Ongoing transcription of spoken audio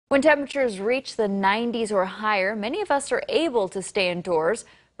When temperatures reach the 90s or higher, many of us are able to stay indoors,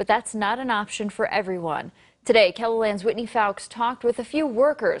 but that's not an option for everyone. Today, KELOLAND's Whitney Fowkes talked with a few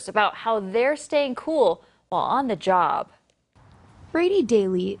workers about how they're staying cool while on the job. Brady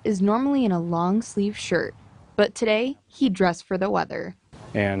Daly is normally in a long sleeve shirt, but today he dressed for the weather.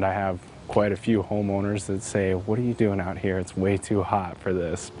 And I have quite a few homeowners that say, "What are you doing out here? It's way too hot for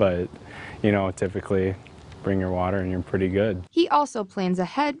this." But, typically bring your water and you're pretty good. He also plans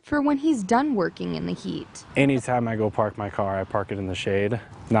ahead for when he's done working in the heat. Anytime I go park my car, I park it in the shade.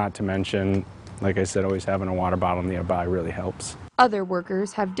 Not to mention, like I said, always having a water bottle nearby really helps. Other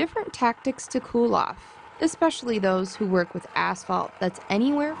workers have different tactics to cool off, especially those who work with asphalt that's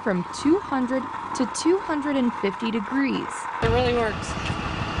anywhere from 200 to 250 degrees. It really works.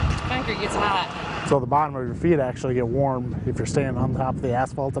 Concrete gets hot. So the bottom of your feet actually get warm if you're standing on top of the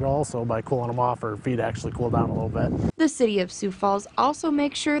asphalt at all, so by cooling them off, our feet actually cool down a little bit. The city of Sioux Falls also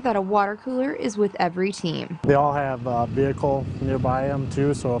makes sure that a water cooler is with every team. They all have a vehicle nearby them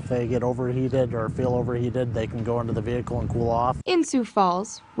too, so if they get overheated or feel overheated, they can go into the vehicle and cool off. In Sioux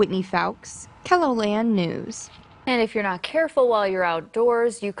Falls, Whitney Fowkes, KELOLAND News. And if you're not careful while you're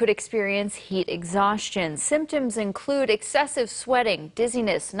outdoors, you could experience heat exhaustion. Symptoms include excessive sweating,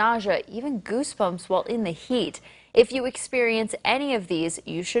 dizziness, nausea, even goosebumps while in the heat. If you experience any of these,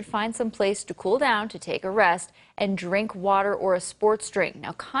 you should find some place to cool down, to take a rest, and drink water or a sports drink.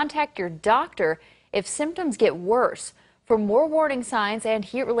 Now contact your doctor if symptoms get worse. For more warning signs and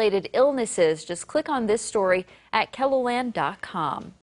heat-related illnesses, just click on this story at KELOLAND.com.